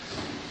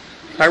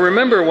I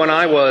remember when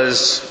I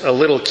was a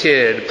little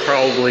kid,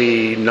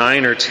 probably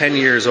 9 or 10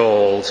 years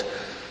old,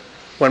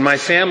 when my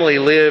family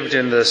lived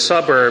in the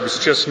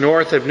suburbs just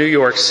north of New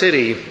York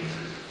City,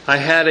 I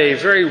had a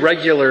very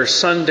regular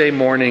Sunday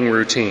morning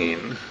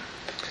routine.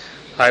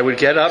 I would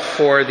get up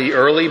for the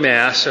early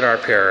Mass at our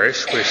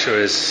parish, which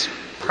was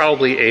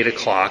probably 8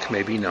 o'clock,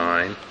 maybe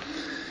 9.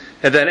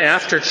 And then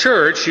after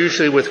church,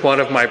 usually with one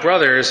of my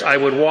brothers, I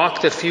would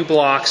walk the few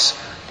blocks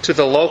to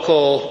the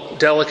local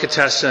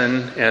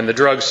delicatessen and the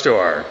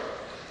drugstore.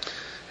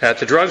 At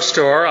the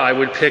drugstore, I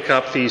would pick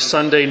up the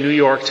Sunday New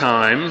York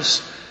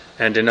Times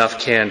and enough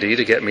candy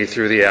to get me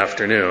through the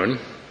afternoon.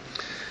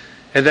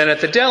 And then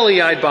at the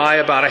deli, I'd buy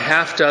about a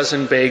half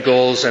dozen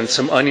bagels and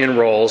some onion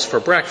rolls for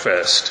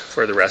breakfast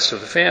for the rest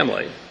of the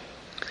family.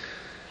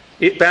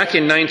 Back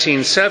in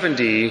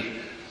 1970,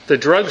 the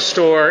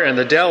drugstore and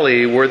the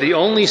deli were the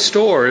only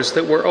stores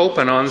that were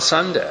open on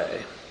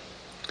Sunday.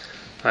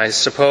 I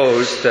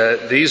suppose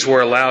that these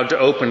were allowed to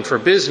open for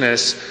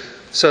business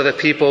so that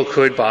people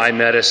could buy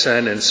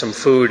medicine and some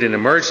food in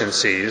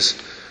emergencies.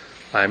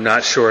 I'm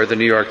not sure the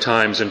New York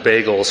Times and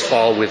bagels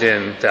fall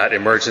within that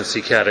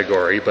emergency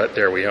category, but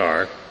there we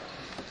are.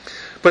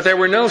 But there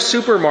were no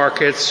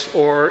supermarkets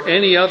or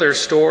any other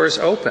stores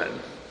open.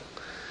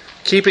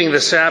 Keeping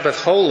the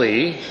Sabbath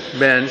holy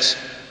meant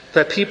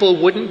that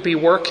people wouldn't be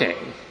working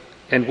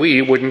and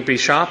we wouldn't be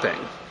shopping.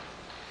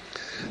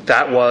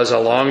 That was a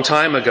long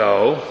time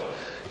ago,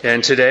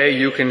 and today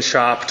you can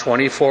shop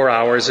 24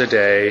 hours a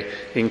day,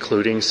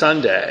 including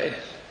Sunday.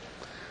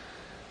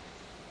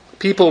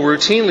 People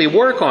routinely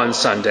work on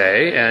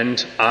Sunday,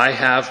 and I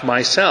have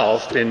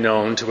myself been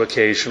known to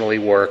occasionally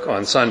work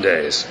on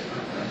Sundays.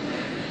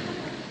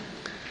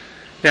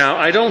 Now,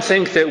 I don't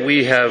think that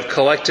we have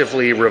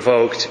collectively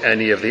revoked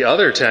any of the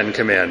other 10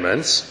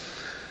 commandments,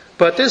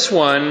 but this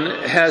one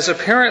has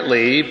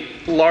apparently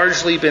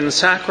largely been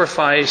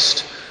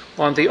sacrificed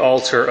on the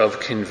altar of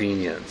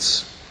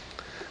convenience.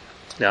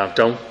 Now,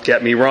 don't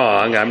get me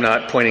wrong, I'm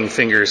not pointing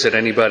fingers at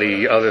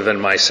anybody other than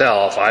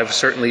myself. I've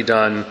certainly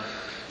done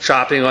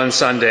shopping on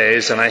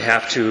Sundays, and I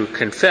have to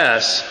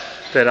confess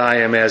that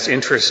I am as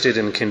interested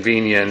in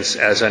convenience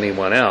as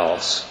anyone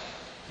else.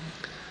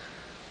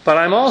 But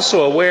I'm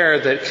also aware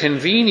that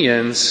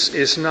convenience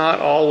is not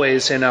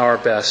always in our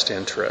best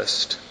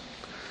interest.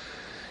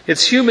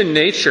 It's human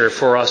nature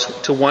for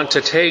us to want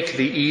to take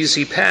the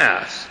easy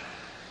path,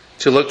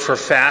 to look for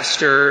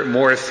faster,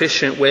 more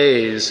efficient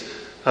ways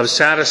of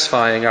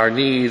satisfying our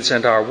needs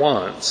and our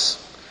wants.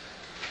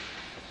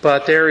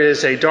 But there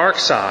is a dark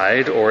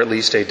side, or at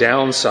least a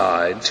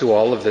downside, to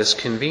all of this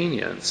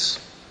convenience.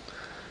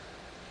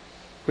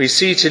 We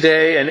see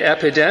today an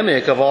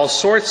epidemic of all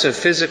sorts of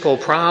physical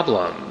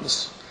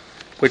problems,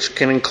 which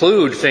can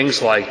include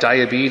things like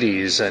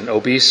diabetes and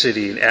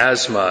obesity and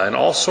asthma and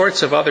all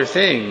sorts of other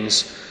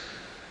things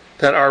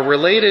that are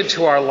related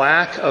to our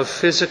lack of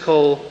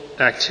physical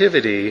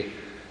activity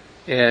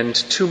and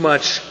too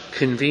much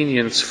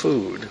convenience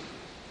food.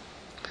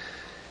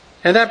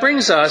 And that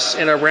brings us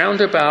in a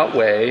roundabout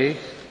way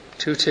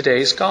to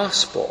today's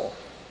gospel.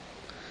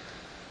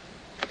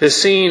 The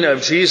scene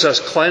of Jesus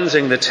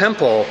cleansing the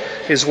temple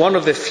is one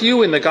of the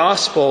few in the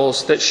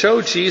Gospels that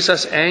show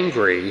Jesus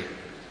angry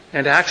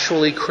and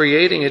actually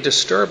creating a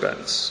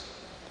disturbance.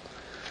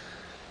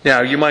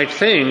 Now, you might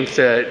think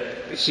that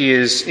he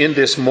is in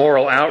this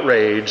moral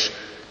outrage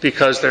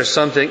because there's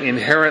something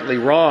inherently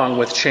wrong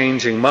with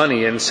changing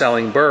money and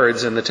selling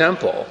birds in the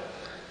temple.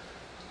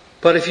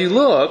 But if you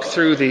look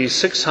through the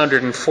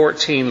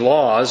 614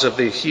 laws of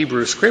the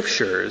Hebrew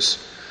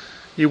Scriptures,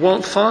 you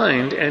won't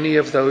find any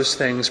of those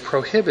things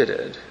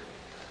prohibited.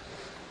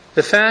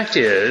 The fact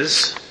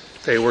is,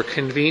 they were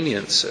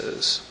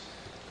conveniences.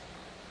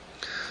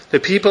 The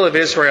people of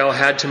Israel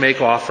had to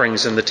make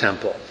offerings in the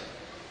temple.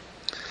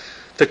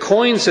 The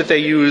coins that they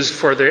used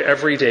for their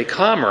everyday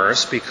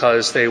commerce,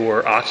 because they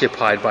were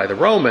occupied by the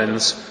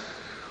Romans,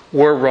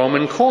 were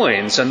Roman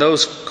coins, and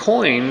those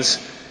coins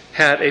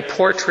had a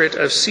portrait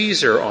of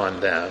Caesar on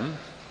them,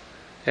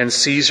 and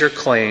Caesar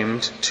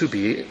claimed to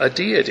be a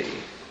deity.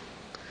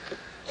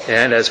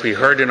 And as we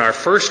heard in our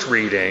first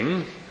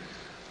reading,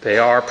 they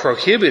are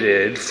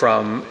prohibited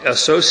from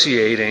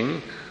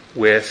associating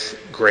with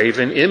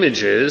graven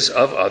images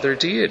of other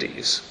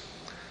deities.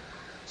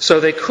 So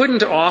they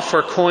couldn't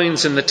offer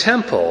coins in the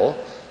temple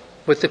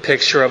with the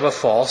picture of a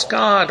false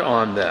god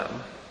on them.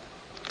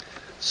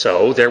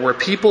 So there were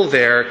people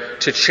there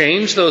to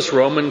change those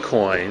Roman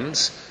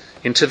coins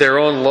into their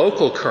own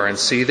local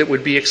currency that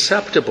would be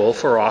acceptable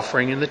for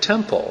offering in the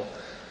temple.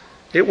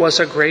 It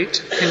was a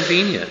great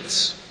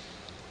convenience.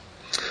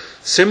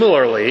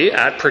 Similarly,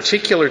 at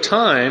particular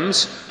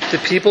times, the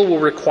people were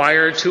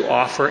required to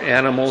offer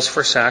animals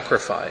for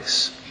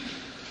sacrifice.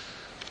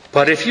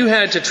 But if you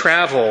had to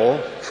travel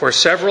for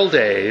several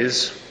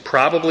days,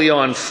 probably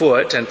on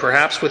foot and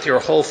perhaps with your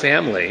whole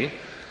family,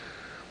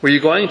 were you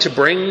going to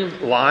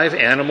bring live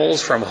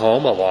animals from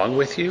home along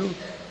with you?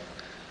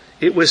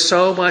 It was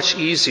so much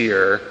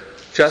easier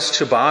just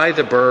to buy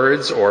the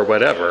birds or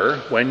whatever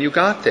when you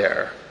got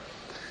there.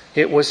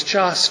 It was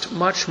just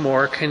much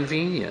more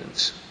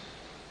convenient.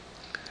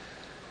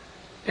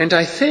 And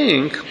I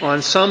think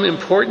on some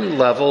important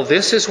level,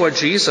 this is what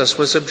Jesus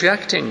was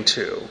objecting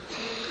to.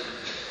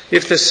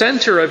 If the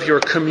center of your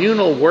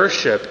communal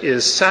worship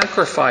is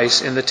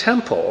sacrifice in the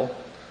temple,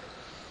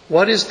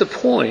 what is the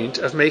point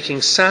of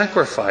making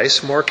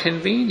sacrifice more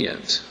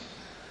convenient?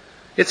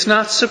 It's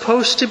not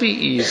supposed to be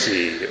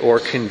easy or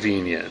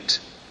convenient.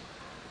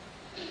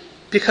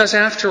 Because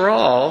after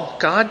all,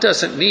 God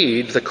doesn't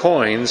need the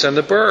coins and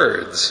the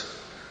birds.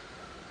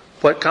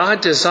 What God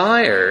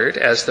desired,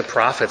 as the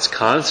prophets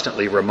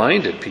constantly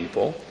reminded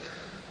people,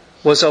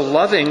 was a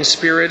loving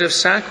spirit of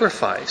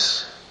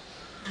sacrifice,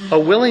 a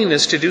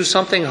willingness to do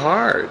something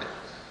hard,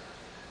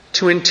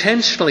 to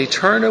intentionally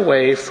turn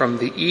away from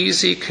the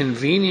easy,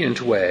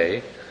 convenient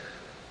way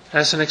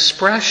as an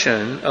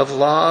expression of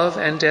love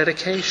and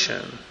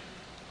dedication.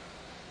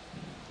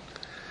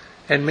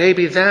 And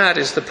maybe that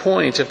is the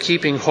point of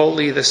keeping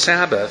holy the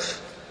Sabbath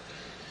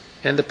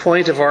and the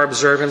point of our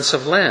observance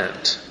of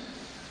Lent.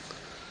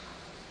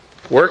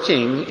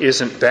 Working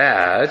isn't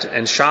bad,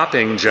 and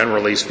shopping,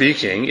 generally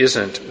speaking,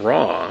 isn't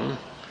wrong.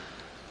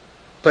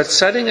 But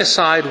setting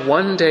aside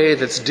one day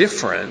that's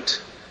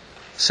different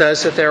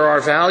says that there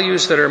are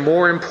values that are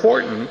more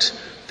important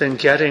than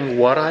getting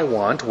what I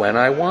want when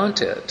I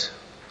want it.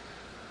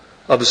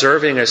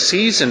 Observing a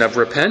season of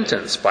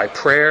repentance by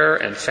prayer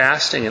and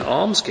fasting and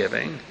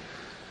almsgiving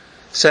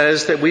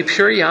says that we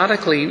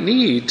periodically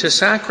need to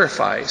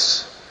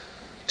sacrifice,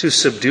 to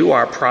subdue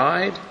our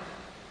pride,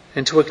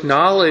 and to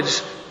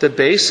acknowledge the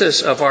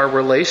basis of our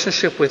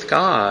relationship with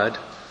God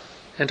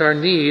and our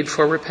need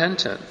for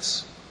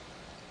repentance.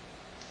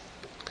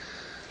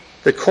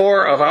 The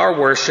core of our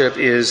worship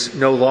is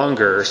no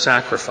longer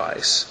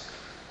sacrifice.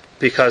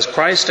 Because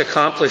Christ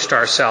accomplished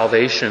our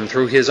salvation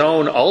through his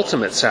own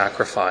ultimate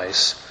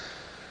sacrifice,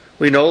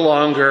 we no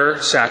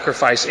longer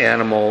sacrifice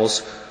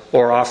animals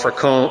or offer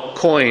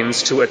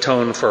coins to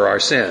atone for our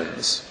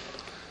sins.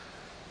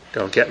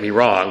 Don't get me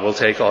wrong, we'll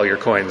take all your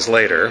coins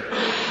later.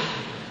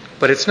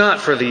 But it's not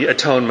for the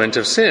atonement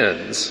of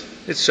sins.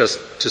 It's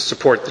just to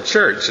support the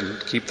church and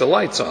keep the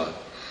lights on.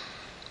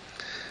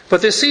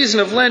 But this season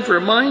of Lent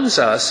reminds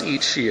us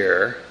each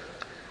year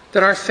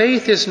that our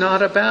faith is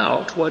not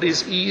about what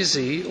is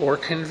easy or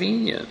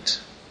convenient.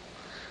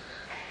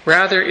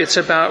 Rather, it's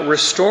about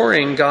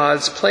restoring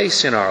God's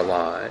place in our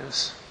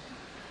lives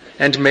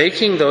and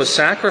making those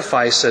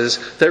sacrifices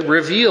that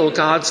reveal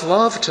God's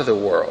love to the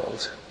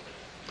world.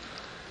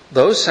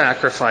 Those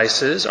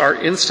sacrifices are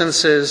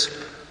instances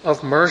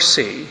of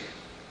mercy,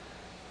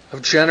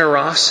 of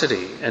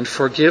generosity and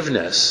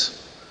forgiveness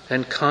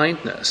and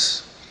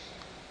kindness.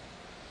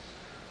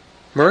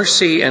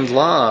 Mercy and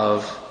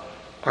love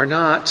are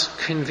not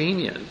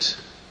convenient,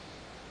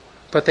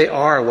 but they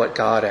are what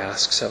God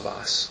asks of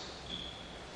us.